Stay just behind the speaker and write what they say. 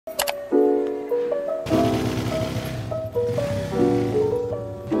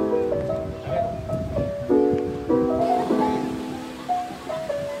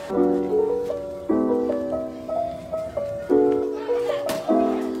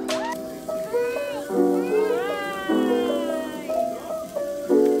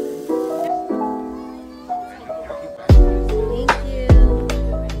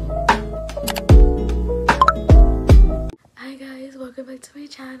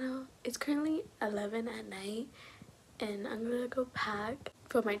channel. It's currently 11 at night and I'm gonna go pack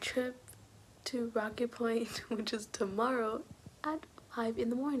for my trip to Rocket Point, which is tomorrow at 5 in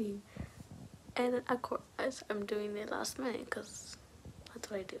the morning. And of course I'm doing it last minute because that's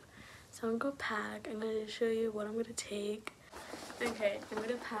what I do. So I'm gonna go pack. I'm gonna show you what I'm gonna take. Okay, I'm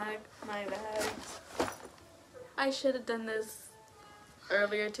gonna pack my bags. I should have done this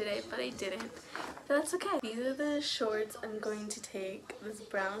earlier today, but I didn't. But that's okay. These are the shorts I'm going to take. This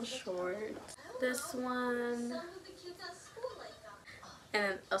brown short, this one,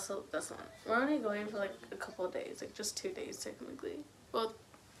 and also this one. We're only going for like a couple of days, like just 2 days technically. Well,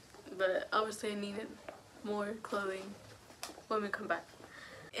 but obviously I needed more clothing when we come back.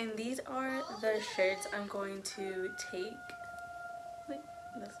 And these are the shirts I'm going to take. Wait,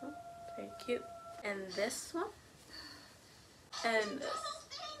 this one, very cute. And this one, and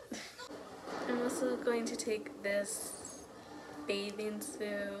this. I'm also going to take this bathing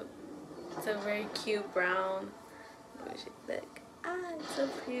suit. It's a very cute brown. Look, it's so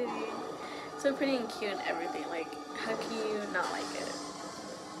pretty. So pretty and cute and everything. Like, how can you not like it?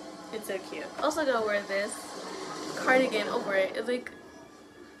 It's so cute. Also gonna wear this cardigan over it. It's like,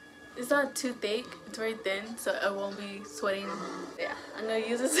 it's not too thick. It's very thin, so I won't be sweating. Yeah, I'm gonna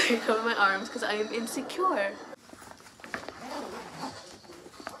use this to cover my arms because I am insecure.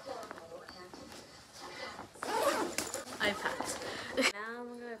 I packed. Now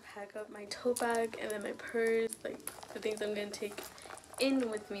I'm gonna pack up my tote bag and then my purse, like the things I'm gonna take in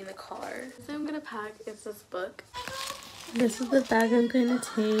with me in the car. So I'm gonna pack is this book. This is the bag I'm gonna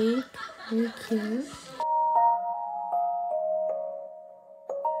take. Very cute.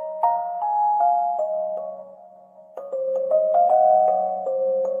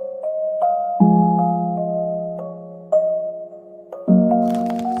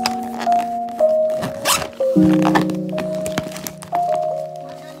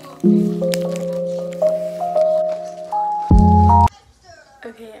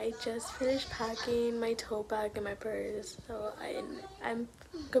 Okay, I just finished packing my tote bag and my purse, so I'm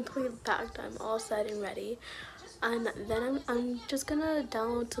completely packed. I'm all set and ready, and then I'm just gonna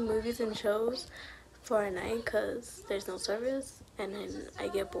download some movies and shows for a night because there's no service, and then I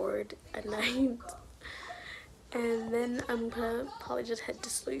get bored at night, and then I'm gonna probably just head to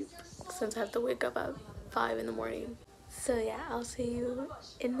sleep since I have to wake up at 5 in the morning. So yeah, I'll see you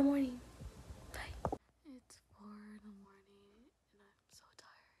in the morning. Bye. It's 4 in the morning and I'm so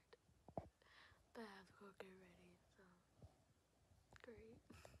tired, but I have to go get ready, so great.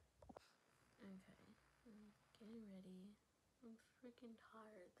 Okay, I'm getting ready. I'm freaking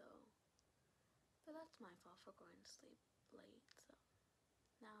tired though, but that's my fault for going to sleep late, so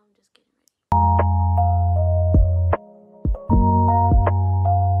now I'm just getting ready.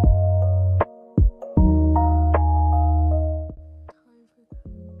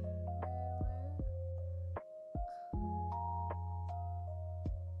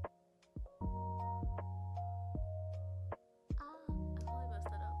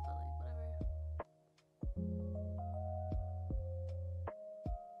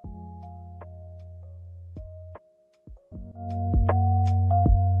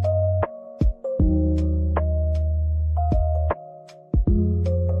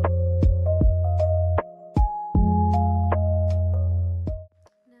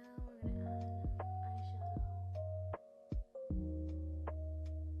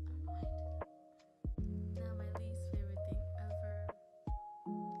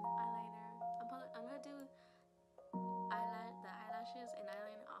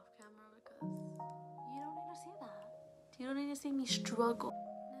 You don't need to see me struggle.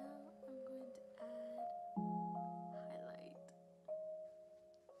 Now I'm going to add highlight.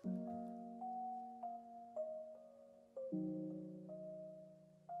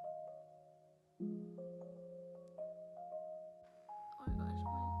 Oh my gosh,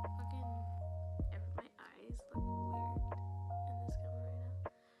 my eyes look weird in this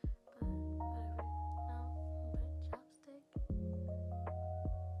camera right now. But whatever. Now I'm gonna put chapstick.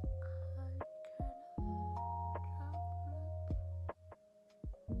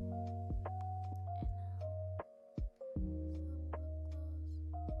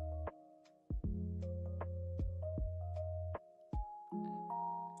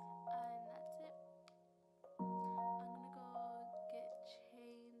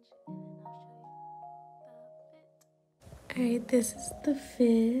 Alright, this is the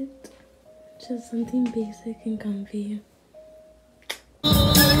fit. Just something basic and comfy.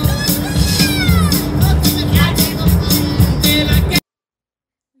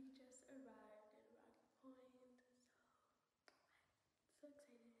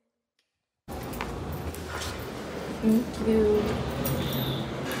 Thank you.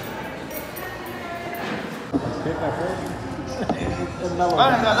 I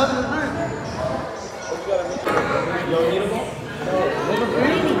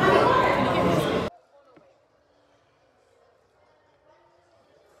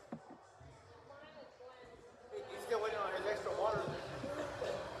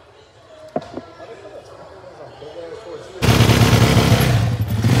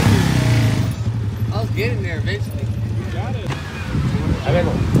was getting there eventually. You got it.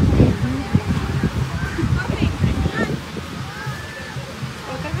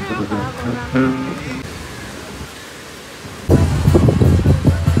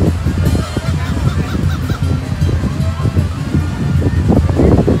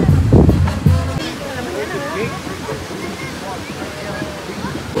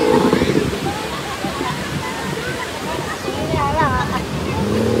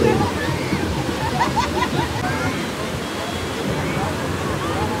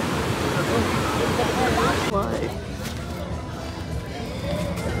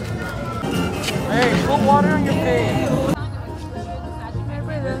 Hey, put water on your face.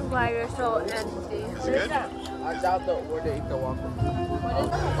 It looks like you're so empty. I doubt where they eat the waffle.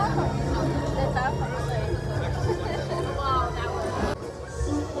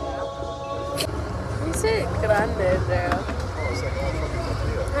 You say grande there.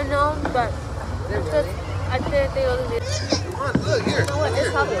 I know, but I think they only did. Come on, look here. You know what? It's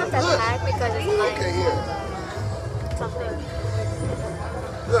probably not that high because it's like Okay, here. something.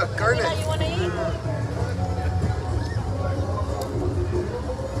 Look, garnet. You want to eat?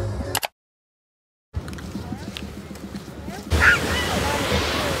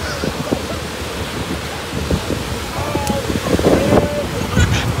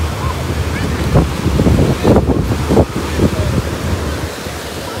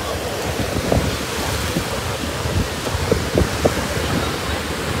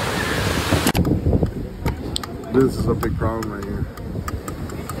 This is a big problem right here.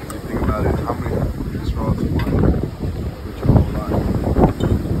 If you think about it, how many these roads which are all alive.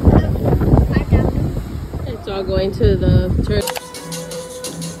 So I'm going to the church.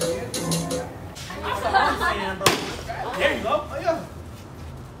 There you go. Oh, yeah.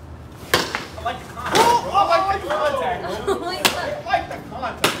 I like the contact. Oh, I like the contact. I like the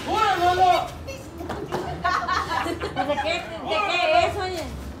contact.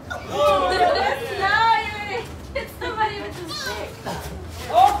 It's somebody with a stick.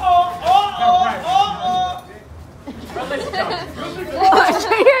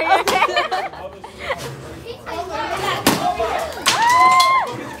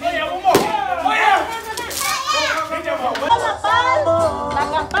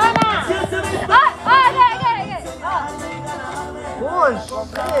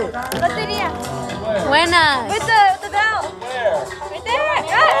 Buenas. With the bell. Where? Right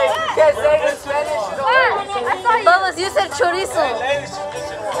there. Can't say in Spanish. I saw you. Thomas, you said chorizo.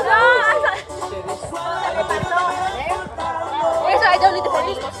 No, I thought. Eso, I don't need the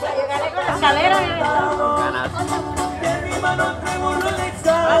chorizo.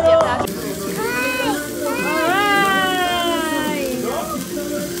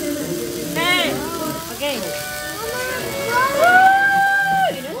 Hey. Okay.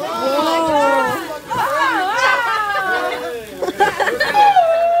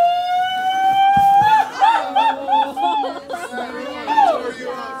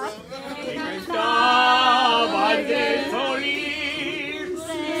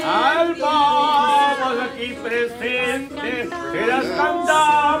 Vamos aquí presentes, que las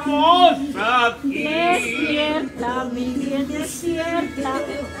cantamos aquí. Despierta, mi bien despierta,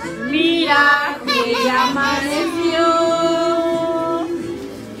 mira que ya amaneció,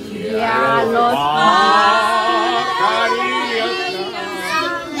 ya los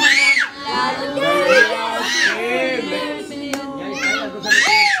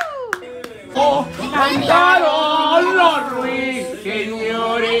cantaron los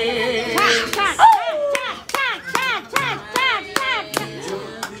ruiseñores.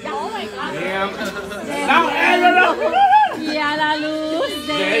 y a la luz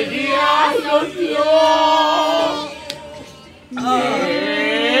del día nos dio.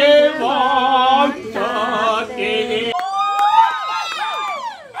 Levántate.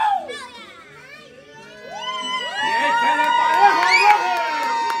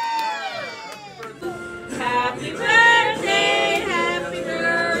 Happy birthday, happy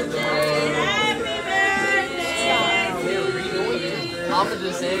birthday, happy birthday to you. I'm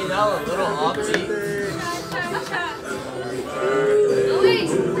just saying, y'all a little offbeat.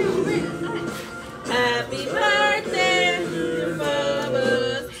 Happy birthday,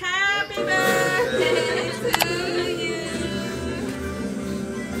 Bubba's. Happy birthday to you.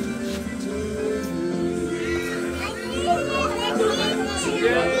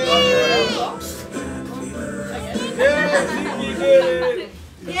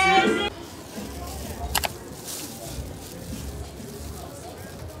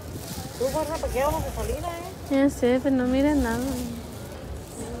 Tú, gorda, ¿para qué vamos a salir, Ya sé, pero no miren nada.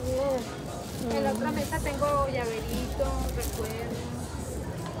 En la otra mesa tengo llaveritos, recuerdos.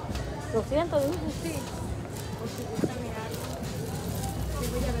 200, ¿no? Sí. Por si gusta mirarlo.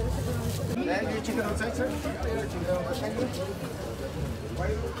 Tengo llaveros económicos.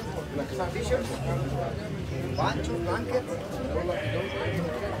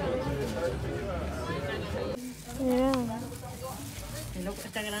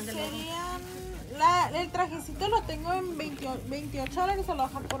 Está grande. Serían... el trajecito lo tengo en $28, se lo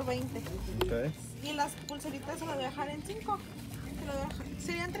bajan por 20. Okay. Y las pulseritas se lo voy a dejar en 5.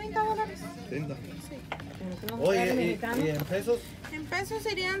 Serían $30. 30. Sí. Oye, ¿y en pesos? En pesos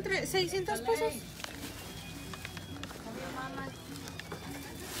serían 600 pesos.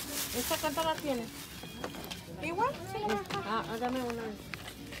 ¿Esta cuánto la tiene? Igual, sí lo voy a dejar. Ah, dame una.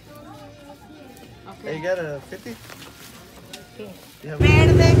 Hey, you got a 50? ¿Qué? Yeah.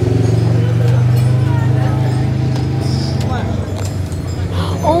 Verde.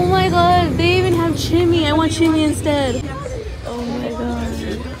 Oh my god, they even have chimney. I want chimney instead. Oh my god.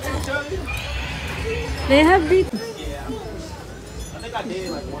 They have beef. I think I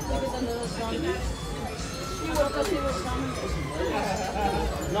did like one time.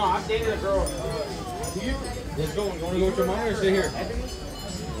 No, I dated a girl. You? Let's go. You want to go with your mom or stay here?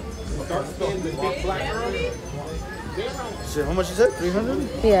 Dark skin, the big black girl. Shit, how much you said?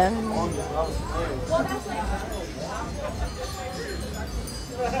 300? Yeah.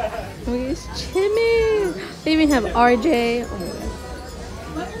 Look at this chimney. They even have RJ. Oh my god.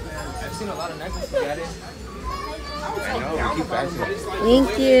 I've seen a lot of necklaces. You got it? I know, we keep asking.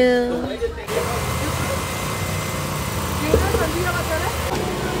 Thank you.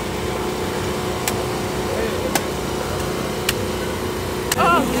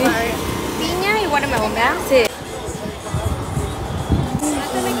 Piña y watermelon, ¿verdad? Sí.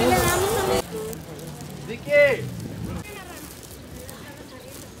 Vicky!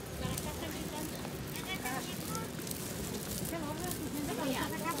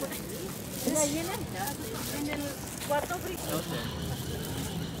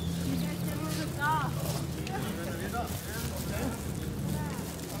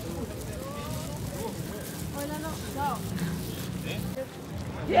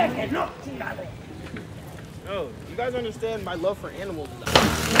 No, you guys understand my love for animals.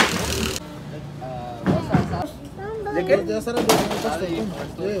 ¿De qué? Ya será de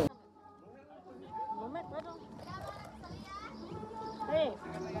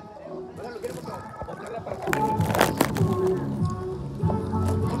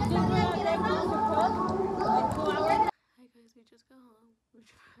Hi guys, we just got home. We're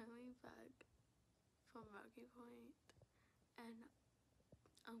finally back from Rocky Point, and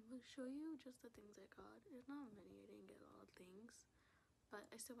I'm gonna show you just the things I got. It's not many, I didn't get a lot of things, but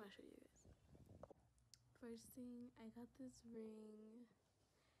I still want to show you guys. First thing, I got this ring.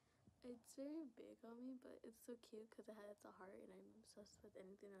 It's very big on me, but it's so cute because it has a heart, and I'm obsessed with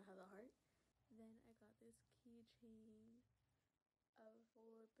anything that has a heart. Then I got this keychain of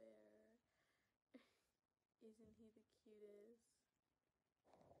Polar Bear. Isn't he the cutest?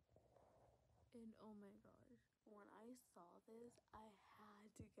 And oh my gosh, when I saw this, I had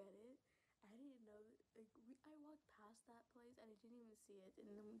to get it. I didn't know, like, I walked past that place and I didn't even see it, and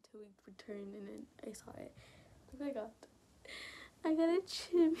then until we returned and then I saw it. Look what I got a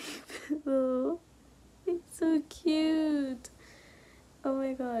chimney pillow. It's so cute. Oh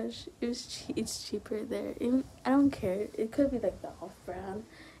my gosh, it's cheaper there. I don't care. It could be like the off-brand.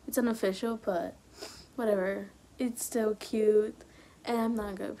 It's unofficial, but whatever. It's still cute, and I'm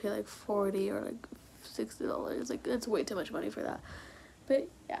not gonna pay like $40 or like $60. Like, that's way too much money for that. But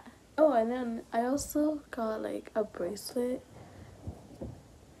yeah. Oh, and then I also got like a bracelet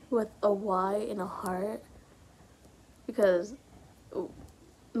with a Y and a heart, because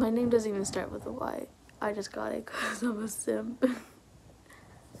my name doesn't even start with a Y. I just got it because I'm a simp.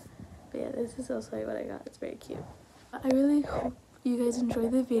 But yeah, this is also what I got. It's very cute. I really hope you guys enjoy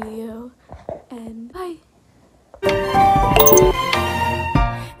the video, and bye.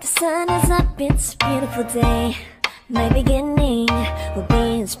 The sun is up, it's a beautiful day. My beginning will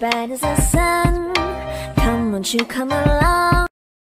be as bright as the sun. Come, won't you come along?